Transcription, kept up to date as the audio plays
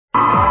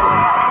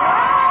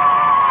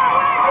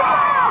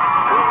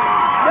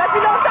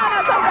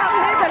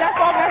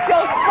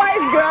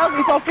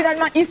sont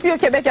finalement ici au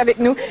Québec avec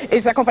nous et je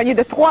suis accompagnée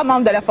de 3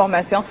 membres de la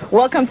formation.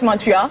 Welcome to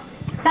Montreal.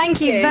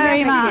 Thank you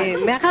very much.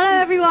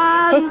 Hello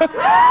everyone. Oui,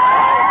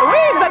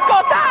 vous êtes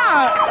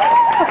contents?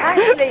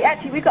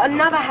 Actually, we've got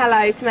another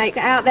hello to make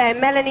out there.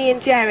 Melanie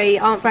and Jerry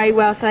aren't very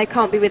well, so they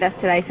can't be with us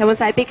today. So I want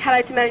to say a big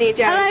hello to Melanie and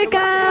Jerry. Hello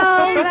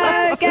girls.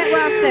 Hello, get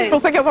well soon.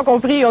 Pour ceux qui n'ont pas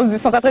compris, ils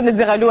sont en train de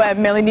dire allô à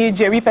Melanie et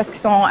Jerry parce qu'ils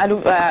sont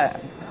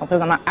sont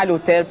présentement à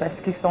l'hôtel parce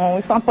qu'ils se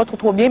sentent pas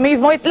trop bien, mais ils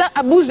vont être là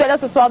à Bouge de là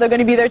ce soir. They're going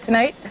to be there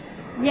tonight.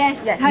 Yes,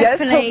 Yes,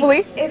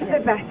 hopefully. If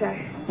the better.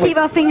 Keep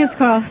our fingers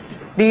crossed.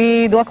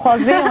 Les doigts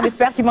croisés, on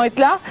espère qu'ils vont être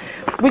là.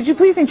 Would you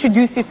please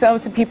introduce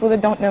yourselves to people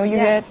that don't know you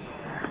yet?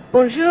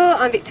 Bonjour,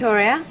 I'm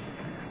Victoria.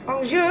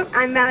 Bonjour,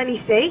 I'm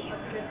Melanie C.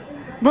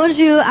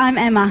 Bonjour, I'm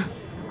Emma.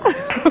 Oui,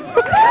 oui,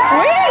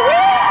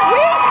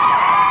 oui.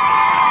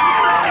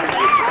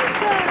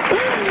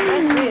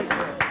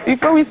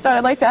 Before we start,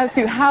 I'd like to ask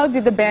you, how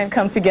did the band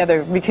come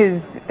together?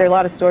 Because there are a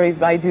lot of stories,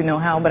 but I do know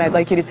how, but I'd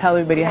like you to tell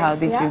everybody how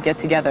did you get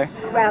together?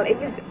 Well,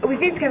 we've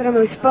been together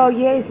almost 4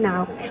 years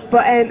now,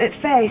 but at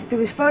first there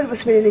was 4 of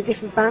us were in a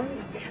different band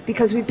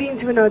because we'd been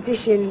to an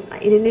audition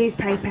in a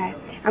newspaper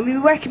and we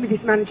were working with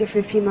this manager for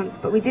a few months,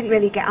 but we didn't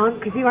really get on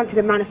because he wanted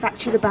to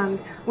manufacture the band,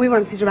 we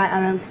wanted to write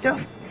our own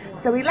stuff.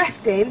 So we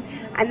left him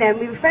and then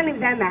we were friendly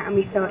with Emma and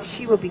we thought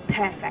she would be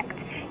perfect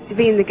to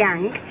be in the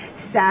gang.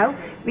 So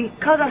we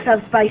called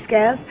ourselves Spice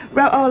Girls,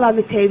 wrote all our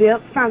material,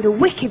 found a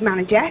wicked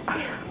manager,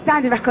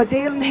 signed a record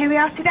deal, and here we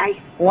are today.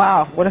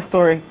 Wow, what a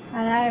story.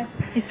 I know.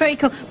 It's very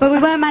cool. But we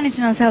were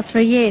managing ourselves for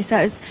a year, so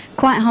it was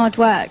quite hard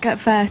work at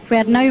first. We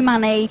had no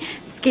money,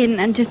 skin,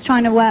 and just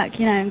trying to work,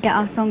 you know, and get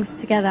our songs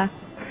together.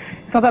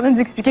 Ils sont en train de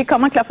nous expliquer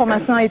comment que la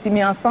formation a été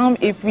mise ensemble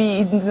et puis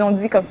ils nous ont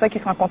dit comme ça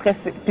qu'ils se rencontraient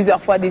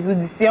plusieurs fois à des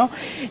auditions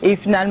et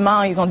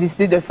finalement ils ont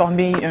décidé de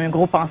former un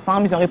groupe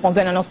ensemble. Ils ont répondu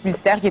à une annonce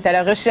publicitaire qui était à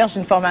la recherche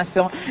d'une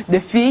formation de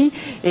filles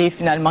et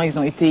finalement ils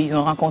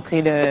ont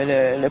rencontré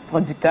le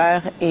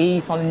producteur et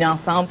ils sont venus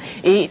ensemble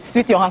et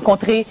ensuite ils ont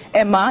rencontré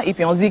Emma et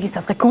puis on dit que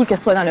ça serait cool qu'elle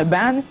soit dans le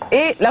band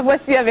et la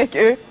voici avec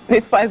eux, les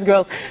Spice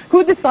Girls.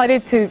 Who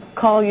decided to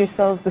call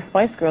yourselves the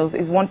Spice Girls?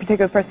 Is one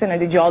particular person or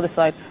did you all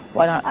decide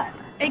why not?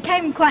 It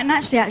came quite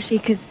naturally, actually,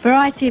 because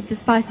variety of the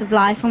spice of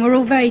life, and we're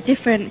all very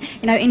different,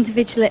 you know,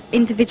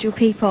 individual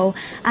people,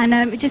 and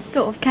it just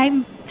sort of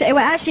came to, well,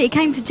 actually, it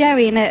came to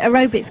Jerry in an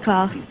aerobics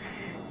class.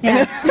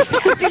 Yeah.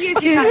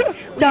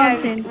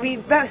 Dancing. We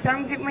wrote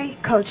songs, didn't we,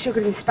 called Sugar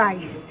and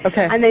Spice.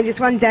 Okay. And then just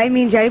one day,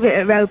 me and Jerry were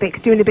at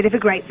aerobics doing a bit of a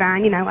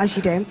grapevine, you know, as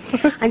you do,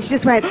 and she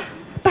just went,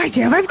 by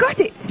Jove, I've got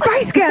it,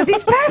 Spice Girls,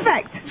 it's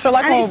perfect.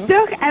 Sherlock Holmes. And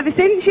it's stuck ever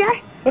since, yeah.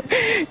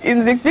 Ils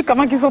nous expliquent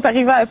comment ils sont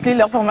arrivés à appeler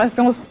leur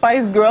formation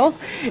Spice Girls.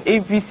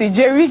 Et puis c'est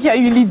Jerry qui a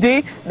eu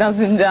l'idée dans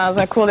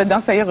un cours de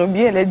danse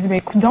aérobie. Elle a dit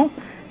mais coudonc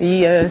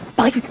et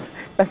Spice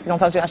parce qu'ils ont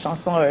entendu la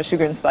chanson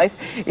Sugar and Spice.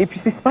 Et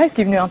puis c'est Spice qui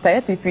est venu en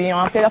tête et puis ils ont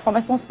appelé leur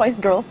formation Spice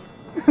Girls.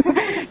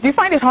 Do you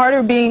find it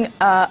harder being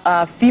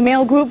a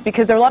female group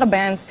because there are a lot of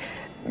bands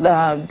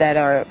that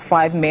are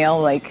 5 male,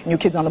 like New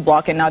Kids on the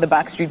Block and now the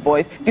Backstreet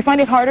Boys. Do you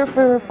find it harder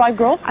for 5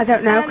 girls? I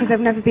don't know, because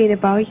I've never been a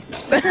boy.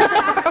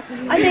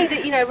 I think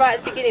that, you know, right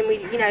at the beginning,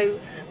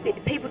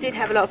 people did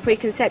have a lot of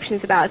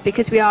preconceptions about us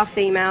because we are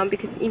female and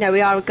because, you know,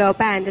 we are a girl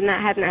band and that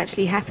hadn't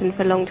actually happened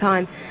for a long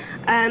time.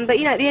 But,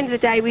 you know, at the end of the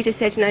day, we just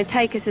said, you know,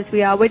 take us as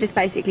we are. We're just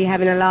basically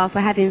having a laugh.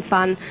 We're having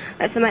fun.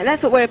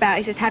 That's what we're about,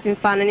 is just having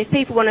fun. And if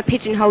people want to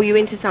pigeonhole you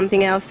into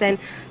something else, then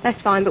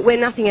that's fine. But we're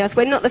nothing else.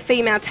 We're not the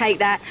female Take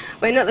That.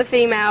 We're not the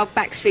female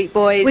Backstreet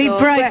Boys. We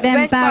broke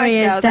them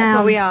barriers down. That's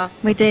what we are.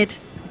 We did.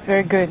 It's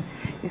very good.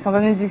 Ils sont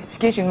venus nous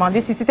expliquer, j'ai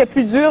demandé si c'était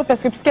plus dur,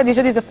 parce que puisqu'il y a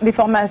déjà des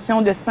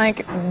formations de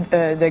 5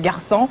 de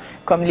garçons,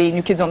 comme les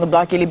New Kids on the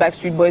Block et les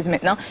Backstreet Boys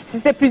maintenant, si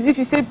c'était plus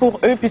difficile pour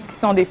eux puisqu'ils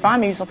sont des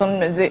femmes, et ils sont en train de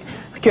me dire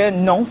que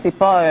non, c'est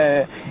pas,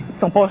 ils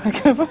sont pas,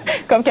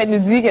 comme qu'elle nous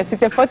dit, que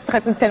c'était pas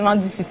tellement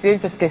difficile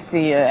parce que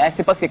elle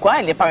sait pas c'est quoi,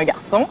 elle n'est pas un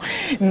garçon,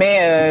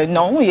 mais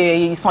non,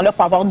 ils sont là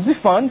pour avoir du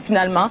fun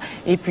finalement,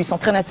 et puis ils sont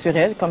très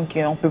naturels, comme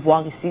on peut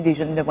voir ici, des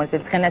jeunes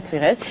demoiselles très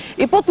naturelles.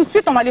 Et pour tout de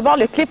suite, on va aller voir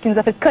le clip qui nous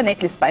a fait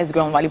connaître les Spice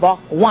Girls, on va aller voir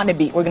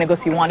Wannabe. We're going to go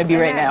see Wannabe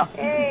right now.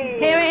 Hey.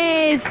 Here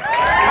it is.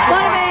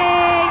 Wannabe.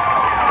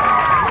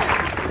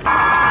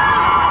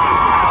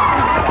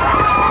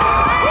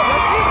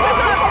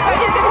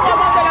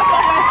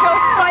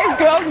 Spice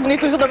Girls, vous venez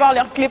toujours de voir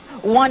leur clip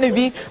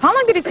Wannabe. How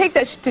long did it take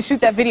to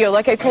shoot that video?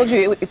 Like I told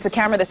you, it's a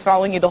camera that's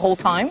following you the whole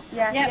time.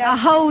 Yeah, a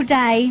whole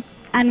day.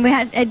 And we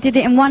did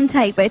it in one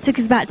take, but it took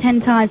us about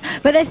 10 times.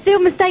 But there's still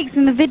mistakes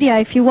in the video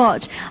if you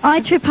watch.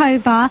 I trip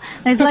over,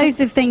 there's loads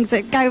of things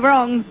that go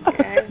wrong.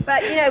 Okay.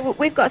 But, you know,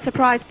 we've got a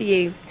surprise for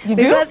you. You We've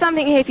do? got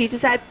something here for you to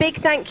say. A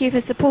big thank you for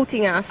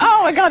supporting us.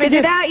 Oh my God, Because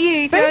without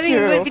you, Thank you.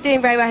 we wouldn't be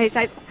doing very well here.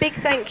 So, big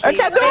thank you. Un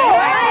cadeau!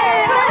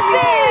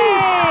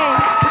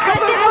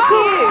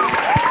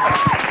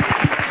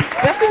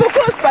 Merci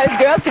beaucoup, Spice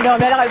Girls, qui nous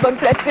remet leur album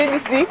platine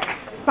ici.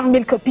 100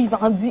 000 copies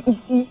vendues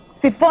ici.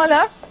 C'est pas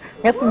là?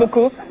 Merci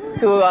beaucoup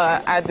to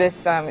add this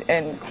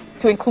and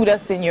to include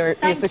us in your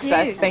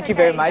success. Thank you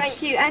very much.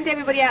 Thank you, and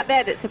everybody out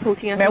there that's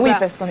supporting us Ben as oui, well.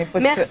 parce qu'on n'est pas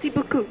Merci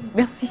beaucoup.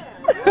 Merci.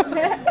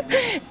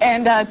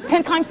 And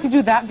 10 times to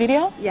do that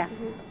video? Yeah.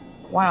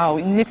 Wow.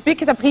 Il nous explique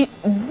que ça a pris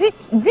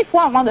 10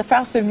 fois avant de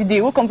faire ce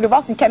vidéo. Comme vous pouvez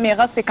voir, c'est une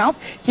caméra séquence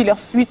qui leur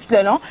suit tout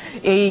le long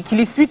et qui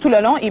les suit tout le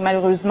long. Et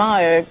malheureusement,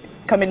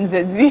 comme elle nous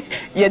a dit,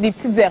 il y a des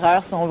petites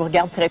erreurs si on vous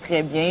regarde très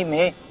très bien,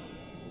 mais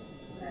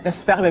c'est un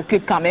superbe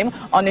clip quand même.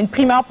 On a une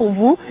primeur pour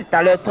vous.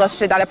 Dans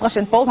la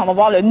prochaine pause, on va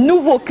voir le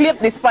nouveau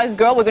clip des Spice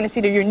Girls. We're going to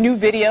see your new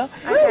video.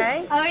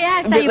 Okay. Oh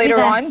yeah, A bit later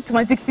on. Tout le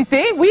monde est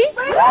excité? Oui? Oui?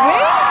 On va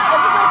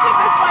voir les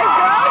Spice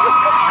Girls.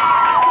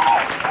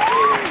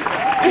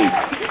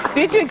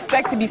 Did you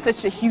expect to be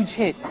such a huge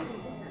hit?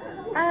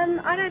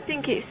 I don't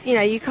think it's,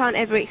 you can't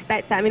ever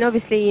expect that. I mean,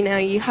 obviously,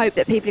 you hope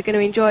that people are going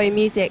to enjoy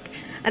music.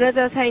 And as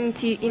I was saying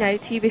to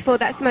you before,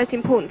 that's the most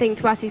important thing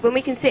to us is when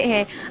we can sit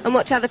here and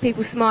watch other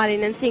people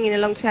smiling and singing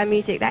along to our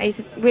music. That is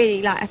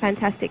really like a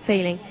fantastic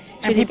feeling.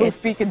 It's And really people good.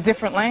 speak a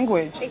different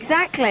language.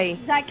 Exactly.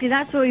 Exactly,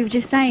 that's what we were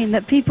just saying,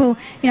 that people,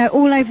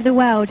 all over the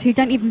world who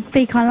don't even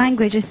speak our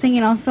language are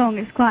singing our song.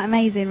 It's quite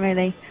amazing,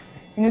 really.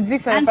 Il nous dit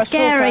que ça va And pas chaud.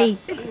 scary.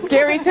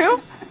 Scary too?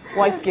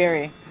 Why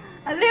scary?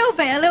 A little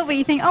bit,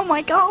 you think, oh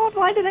my God,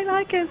 why do they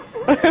like us?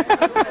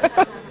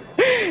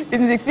 Il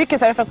nous explique que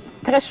ça va faire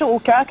très chaud au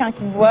cœur quand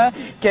ils voient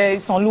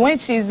qu'ils sont loin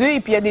de chez eux et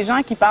puis il y a des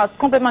gens qui parlent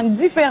complètement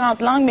différentes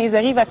langues, mais ils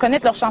arrivent à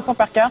connaître leurs chansons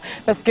par cœur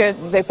parce que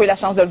vous n'avez pas eu la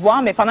chance de le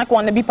voir, mais pendant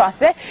qu'on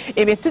passait,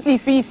 et bien toutes les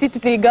filles ici,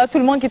 tous les gars, tout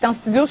le monde qui était en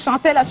studio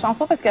chantait la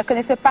chanson parce qu'elles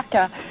connaissaient par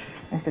cœur.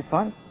 C'est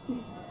fun.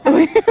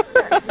 Oui.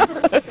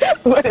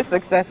 What a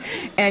success.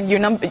 And your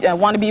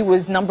Wannabe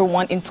was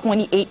 #1 in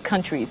 28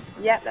 countries.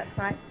 Yep, that's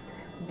right.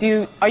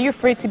 Are you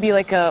afraid to be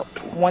like a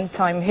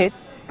one-time hit?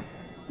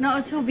 Not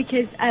at all,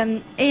 because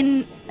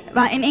in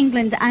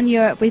England and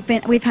Europe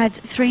we've had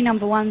 3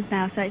 #1s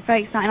now, so it's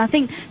very exciting. I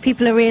think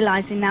people are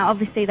realising now.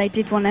 Obviously, they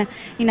did want to,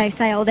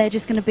 say, oh, they're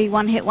just going to be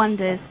one-hit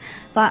wonders,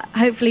 but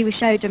hopefully we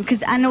showed them.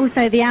 And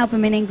also the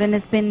album in England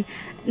has been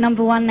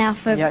 #1 now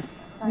for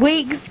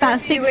weeks,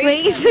 about 6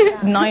 weeks.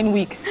 9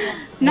 weeks.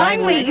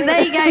 9 weeks.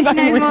 There you go. She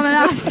knows more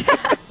than us.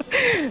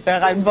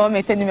 Leur album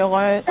était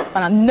 #1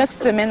 pendant 9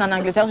 semaines en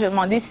Angleterre. J'ai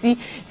demandé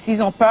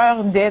s'ils ont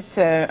peur d'être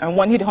un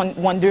one-hit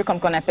wonder, comme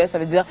qu'on appelle. Ça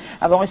veut dire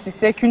avoir un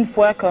succès qu'une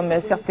fois, comme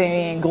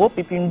certains groupes.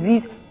 Et puis ils me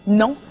disent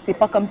non, c'est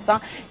pas comme ça.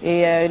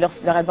 Et leur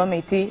album a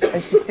été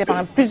un succès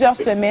pendant plusieurs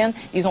semaines.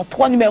 Ils ont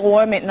 3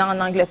 #1 maintenant en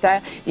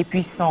Angleterre. Et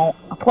puis ils sont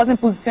en 3e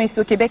position ici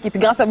au Québec. Et puis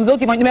grâce à vous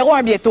autres, ils vont être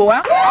 #1 bientôt,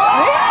 hein? Oui?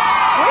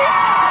 Oui?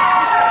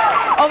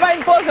 On va à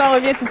une pause et on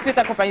revient tout de suite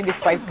accompagné des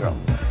Spice Girls.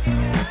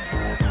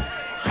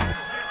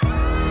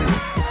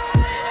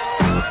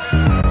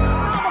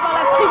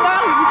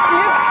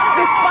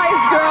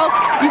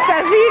 Il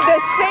s'agit de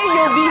Say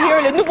You'll Be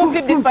Here, le nouveau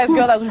clip des Spice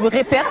Girls. Alors, je vous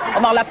répète, on va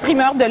avoir la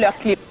primeur de leur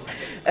clip.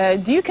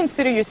 Do you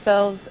consider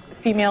yourselves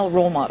female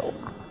role models?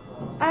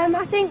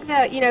 I think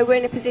that we're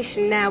in a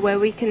position now where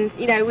we can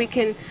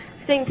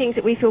sing things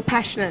that we feel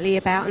passionately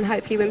about, and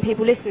hopefully when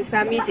people listen to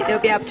our music, they'll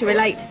be able to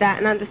relate to that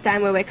and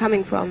understand where we're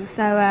coming from.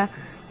 So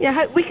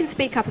we can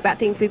speak up about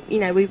things we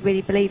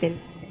really believe in.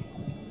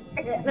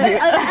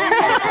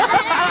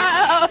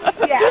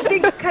 Yeah, I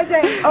think because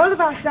all of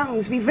our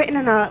songs we've written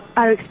on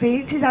our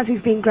experiences as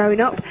we've been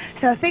growing up.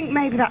 So I think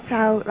maybe that's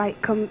how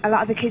a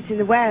lot of the kids in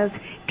the world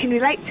can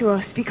relate to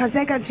us, because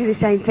they're going through the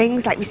same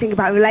things. Like we sing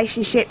about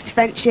relationships,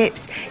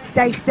 friendships,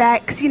 safe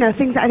sex,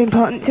 things that are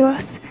important to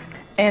us.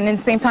 And at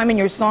the same time in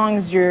your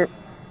songs, you're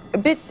a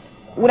bit,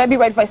 would I be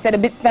right if I said a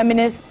bit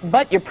feminist,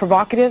 but you're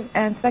provocative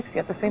and sexy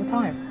at the same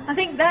time? I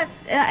think that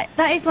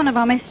is one of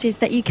our messages,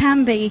 that you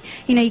can be,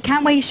 you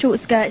can wear your short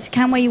skirts, you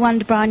can wear your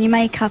underbra and your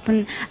makeup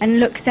and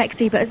look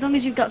sexy, but as long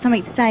as you've got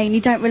something to say and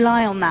you don't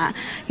rely on that,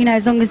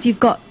 as long as you've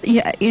got,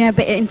 a bit of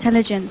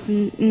intelligence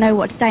and know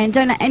what to say, and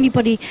don't let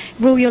anybody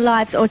rule your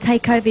lives or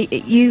take over,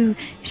 you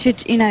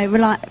should,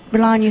 rely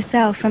on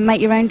yourself and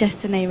make your own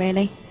destiny,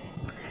 really.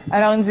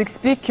 Alors, il nous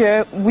explique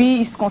que oui,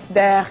 ils se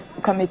considèrent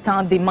comme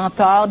étant des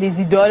mentors, des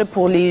idoles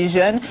pour les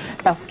jeunes,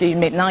 parce que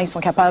maintenant, ils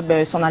sont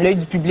capables, sont dans l'œil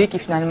du public et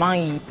finalement,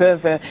 ils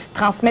peuvent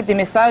transmettre des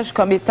messages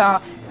comme étant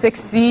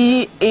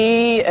sexy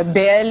et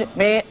belles,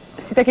 mais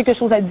si tu as quelque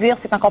chose à dire,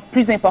 c'est encore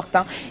plus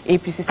important. Et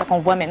puis, c'est ça qu'on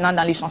voit maintenant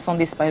dans les chansons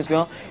des Spice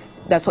Girls.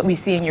 That's what we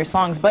see in your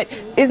songs. But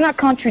isn't that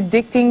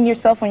contradicting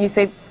yourself when you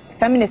say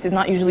feminist is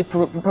not usually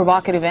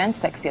provocative and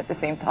sexy at the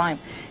same time?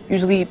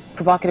 Usually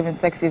provocative and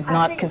sexy is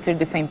not considered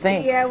the same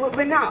thing. Yeah, well,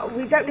 we're not.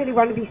 We don't really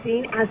want to be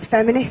seen as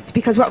feminists,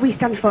 because what we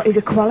stand for is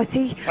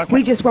equality. Okay.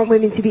 We just want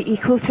women to be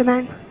equal to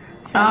men.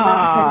 So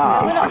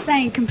we're not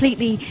saying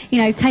completely,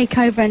 take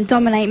over and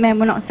dominate men.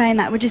 We're not saying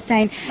that. We're just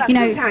saying,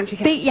 sometimes you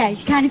can. Yeah,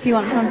 you can if you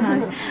want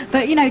sometimes.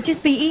 But,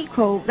 just be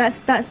equal.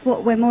 That's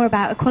what we're more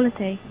about,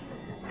 equality.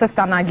 Ça, c'est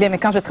en anglais, mais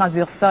quand je vais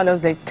traduire ça, là,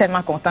 vous allez être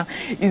tellement contents.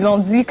 Ils ont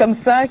dit comme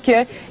ça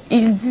qu'ils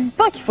disent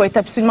pas qu'il faut être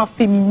absolument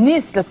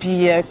féministe, là,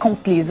 puis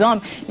contre les hommes.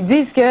 Ils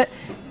disent que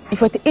il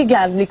faut être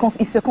égal.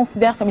 Ils se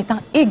considèrent comme étant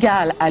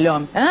égal à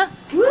l'homme. Hein?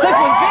 Ça, il faut le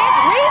dire?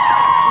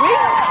 Oui?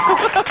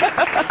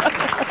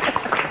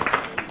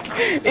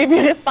 Oui? Et puis,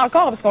 il reste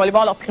encore, parce qu'on va aller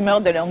voir leur primeur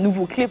de leur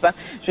nouveau clip. Hein.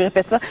 Je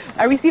répète ça.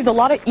 I received a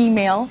lot of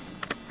emails.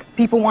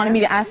 People wanted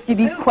me to ask you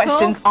these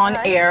questions on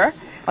air.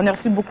 On a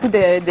reçu beaucoup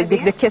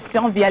de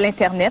questions via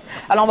l'Internet.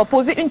 Alors, on va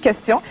poser une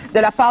question de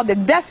la part de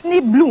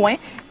Daphne Blouin,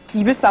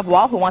 qui veut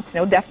savoir, who wants to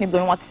know, Daphne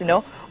Blouin wants to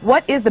know,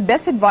 what is the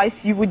best advice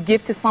you would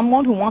give to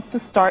someone who wants to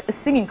start a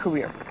singing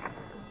career?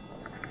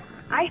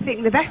 I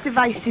think the best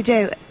advice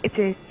to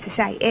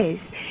say is,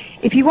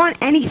 if you want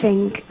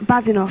anything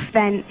bad enough,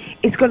 then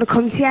it's going to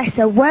come to you.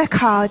 So work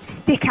hard,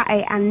 stick at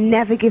it, and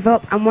never give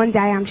up. And one day,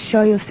 I'm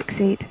sure you'll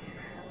succeed.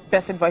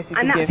 Best advice you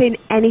And could that's give. in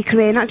any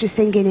career, not just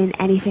singing, in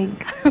anything.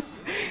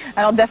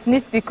 Alors,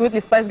 Daphne, si tu écoutes,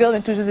 les Spice Girls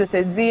viennent tout juste de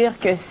te dire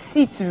que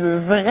si tu veux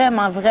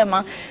vraiment,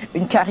 vraiment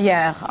une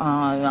carrière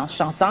en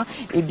chantant,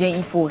 eh bien,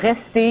 il faut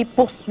rester,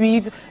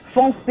 poursuivre,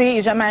 foncer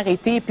et jamais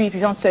arrêter, et puis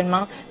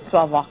éventuellement, tu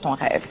vas avoir ton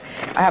rêve.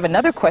 I have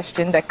another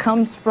question that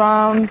comes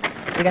from,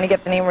 we're going to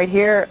get the name right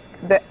here,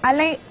 de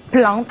Alain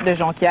Plante de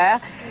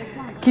Jonquière,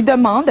 qui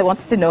demande, that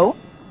wants to know,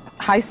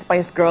 hi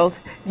Spice Girls,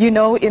 you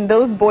know, in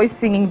those boys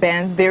singing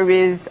bands, there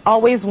is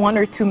always one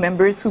or two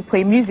members who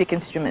play music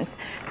instruments.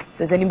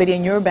 Does anybody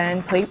in your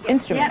band play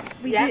instruments?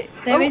 Yep, we do.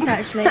 There is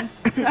actually.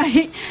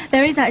 Right.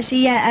 There is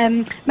actually,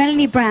 yeah.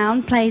 Melanie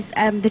Brown plays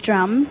the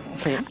drums.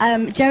 Okay.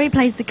 Jerry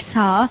plays the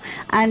guitar,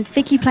 and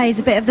Vicky plays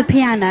a bit of the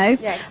piano.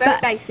 Yeah, it's very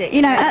basic.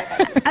 You know,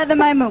 at the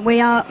moment we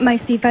are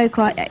mostly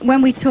vocal.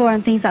 When we tour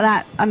and things like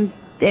that,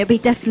 it'll be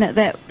definite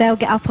that they'll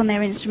get up on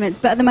their instruments.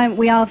 But at the moment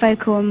we are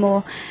vocal and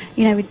more,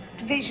 you know,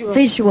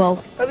 visual,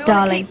 But we want to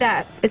darling. keep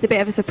that as a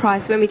bit of a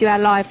surprise when we do our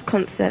live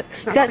concert.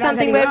 That's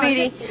something we're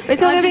really...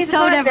 It's not going to be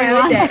told surprised now,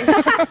 everyone. is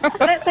it?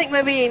 That's something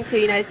we're really into,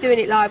 you know, is doing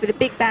it live with a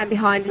big band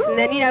behind us. And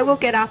then, you know, we'll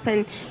get up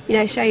and, you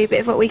know, show you a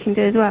bit of what we can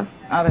do as well.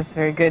 Ah, that's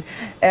very good.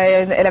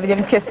 Elle avait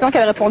une question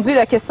qu'elle a répondu,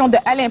 la question de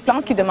Alain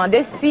Plante qui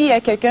demandait si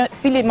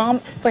si les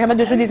membres sont capables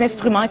de jouer des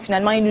instruments. Et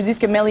finalement, ils nous disent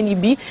que Melanie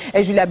B,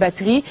 elle joue la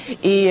batterie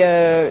et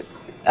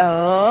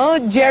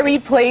Jerry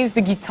plays the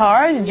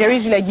guitar.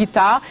 Jerry joue la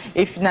guitare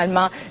et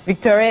finalement,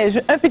 Victoria elle joue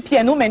un peu de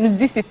piano, mais elle nous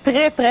dit que c'est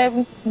très, très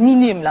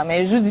minime là,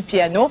 mais elle joue du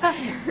piano.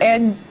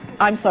 And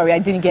I'm sorry, I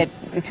didn't get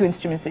the two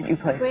instruments that you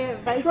play.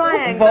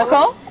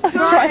 Vocal?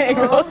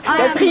 Triangle.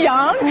 Le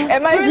triangle.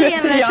 Emma joue le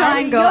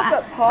triangle.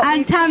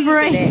 And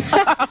tambourine.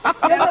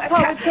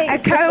 A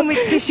comb with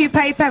tissue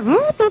paper.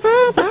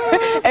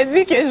 Elle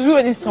dit qu'elle joue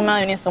un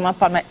instrument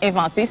pas mal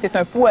inventé. C'est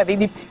un pot avec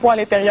des petits pois à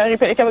l'intérieur et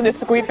puis elle est capable de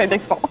secouer et faire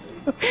des sons.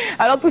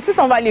 Alors tout de suite,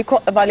 on va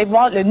aller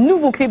voir le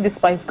nouveau clip des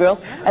Spice Girls.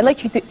 I'd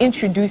like you to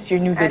introduce your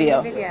new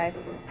video.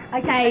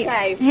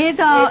 Okay, here's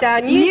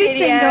our new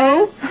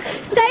single.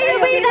 Stay You'll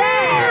Be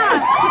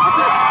There!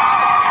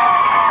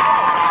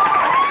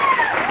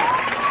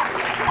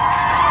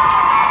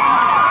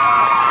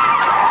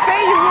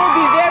 Say You Will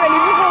Be There, le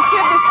nouveau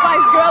clip des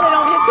Spice Girls, et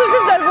on vient tout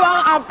juste de le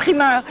voir en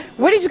primeur.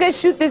 Where did you guys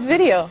shoot this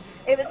video?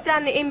 It was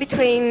done in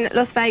between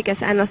Las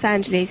Vegas and Los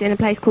Angeles in a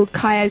place called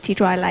Coyote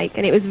Dry Lake,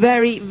 and it was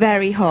very,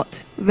 very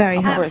hot. Very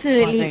hot.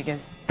 Absolutely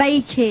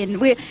baking.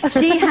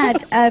 She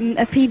had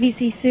a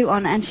PVC suit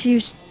on, and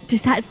she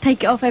just had to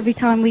take it off every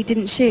time we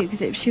didn't shoot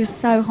because she was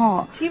so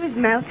hot. She was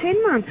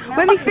melting, man.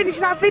 When we finished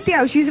that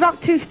video, she was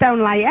about 2 stone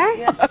lighter.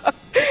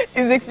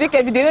 Ils nous expliquent que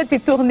la vidéo a été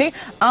tournée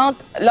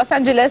entre Los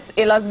Angeles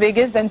et Las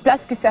Vegas dans une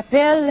place qui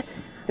s'appelle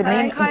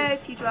Coyote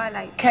Dry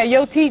Lake.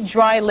 Coyote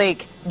Dry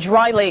Lake.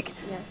 Dry Lake.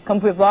 Yeah. Comme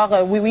vous pouvez voir,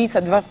 oui,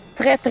 ça devait être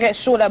très, très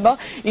chaud là-bas.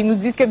 Ils nous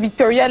disent que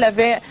Victoria, elle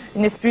avait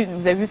une espèce,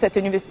 vous avez vu sa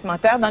tenue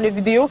vestimentaire dans la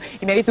vidéo,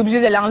 mais elle est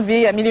obligée de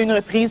l'enlever à 1001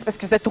 reprises parce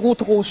que c'était trop,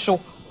 trop chaud.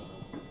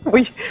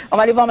 Oui, on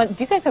va aller voir. Do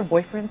you guys have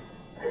boyfriends?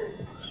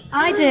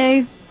 I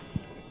do.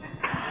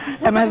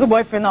 Emma has a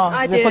boyfriend. Non,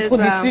 I vous n'êtes pas do trop as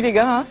well. déçus, les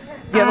gars, hein?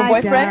 Do you have a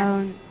boyfriend?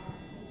 Don't.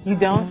 You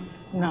don't?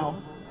 No.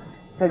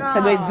 Ça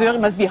doit être dur.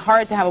 It must be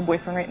hard to have a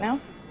boyfriend right now.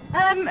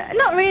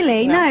 Not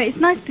really. No. No, it's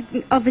nice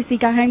to obviously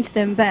go home to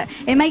them, but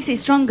it makes it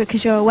stronger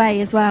because you're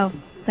away as well.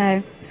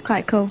 So it's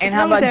quite cool. And As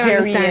how long as about they're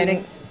Jerry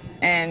understanding.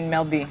 and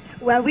Mel B?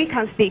 Well, we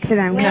can't speak for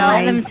them. We'll No.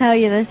 let them tell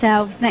you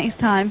themselves next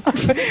time.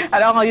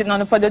 Alors, on n'en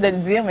a pas d'autre à le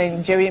dire, mais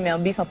Jerry et Mel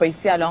B sont pas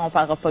ici, alors on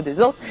parlera pas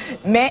d'eux autres.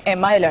 Mais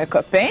Emma, elle a un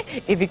copain,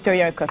 et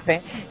Victoria a un copain.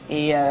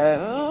 Et,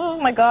 oh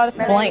my God,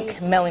 blank.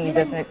 Melanie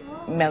doesn't,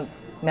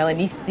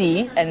 Melanie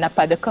C, elle n'a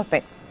pas de copain.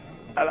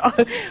 Alors,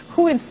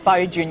 who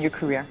inspired you in your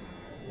career?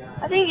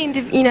 I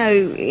think, you know,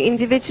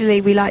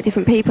 individually we like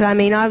different people. I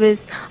mean,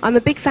 I'm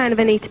a big fan of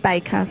Anita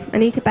Baker.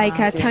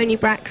 Yeah. Tony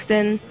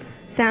Braxton,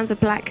 Sounds of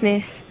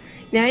Blackness.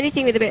 You know,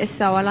 anything with a bit of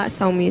soul. I like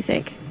soul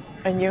music.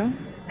 And you?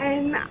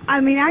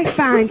 I mean, I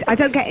find I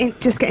don't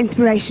just get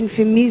inspiration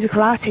from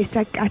musical artists.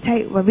 I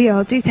take, well, we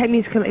all do take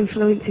musical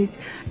influences.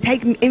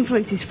 Take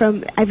influences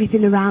from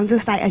everything around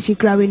us, like as you're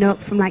growing up,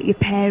 from like your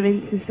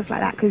parents and stuff like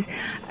that. Because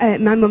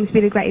my mum's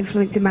been a great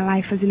influence in my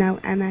life, as you know,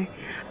 Emma,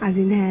 as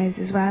in hers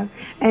as well.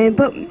 And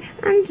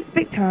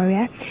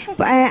Victoria.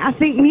 But I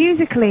think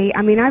musically,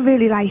 I mean, I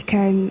really like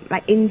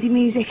indie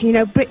music, you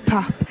know,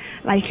 Britpop,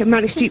 like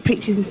Manic Street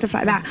Preachers and stuff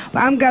like that.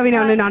 But I'm going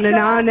on and on and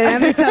on, and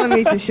Emma's telling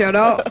me to shut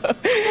up.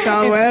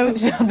 So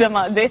Je leur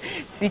demandais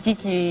c'est qui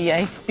les a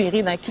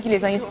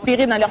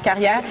inspirés dans leur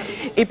carrière.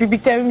 Et puis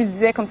Victoria me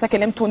disait comme ça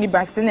qu'elle aime Tony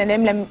Braxton, elle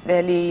aime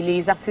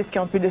les artistes qui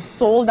ont un peu de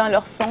soul dans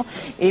leur son.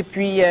 Et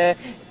puis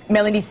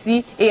Melanie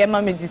C. et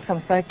Emma me disent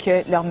comme ça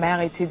que leur mère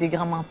était des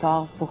grands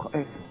mentors pour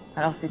eux.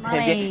 Alors c'est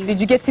très bien.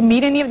 Did you get to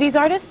meet any of these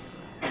artists?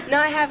 No,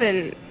 I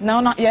haven't. No,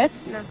 not yet?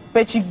 No.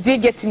 But you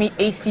did get to meet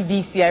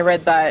AC/DC, I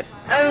read that.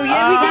 Oh,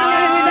 yeah, we didn't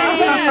know who they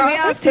were. We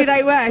asked who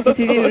they were because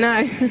we didn't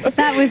know.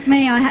 That was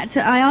me.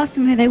 I asked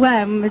them who they were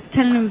and was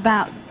telling them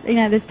about, you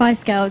know, the Spice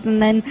Girls,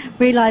 and then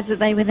realised that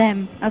they were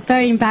them. I was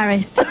very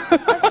embarrassed.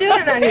 I still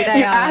don't know who they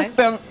You are. asked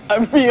them, I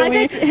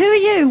really? said, who are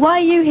you? Why are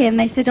you here? And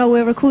they said, oh,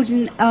 we're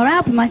recording our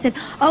album. I said,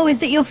 oh,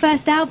 is it your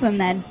first album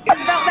then?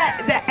 It's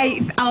not the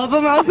 8th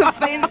album or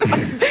something.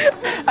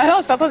 Alors,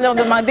 je suis en train de leur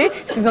demander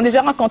s'ils ont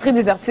déjà rencontré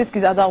des artistes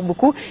qu'ils adorent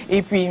beaucoup.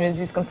 Et puis, ils me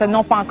disent comme ça,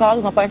 non, pas encore,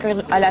 ils n'ont pas encore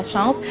eu la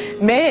chance.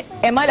 Mais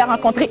Emma, elle a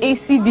rencontré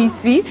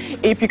AC/DC.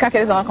 Et puis, quand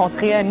elle les a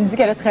rencontrés, elle me dit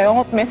qu'elle a très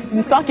honte. Mais c'est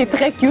une histoire qui est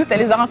très cute. Elle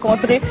les a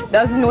rencontrés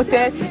dans une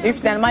hôtel. Et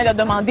finalement, elle a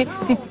demandé,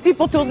 c'est ici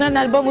pour tourner un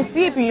album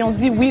aussi? Et puis, ils ont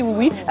dit oui, oui,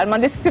 oui. Elle a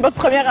demandé si c'est votre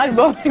premier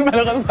album. Puis,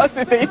 malheureusement,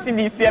 c'était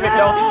AC/DC avec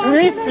leur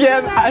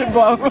 8e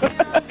album.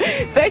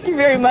 Thank you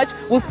very much.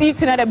 We'll see you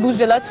tonight at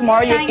Bougela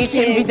tomorrow. You're at Thank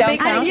you. HMV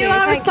downtown. And you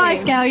are a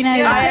Spice Girl, you know.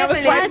 I am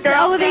a Spice Girl.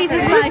 All these are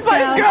You're a Spice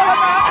Spice Girls.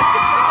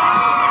 Girl.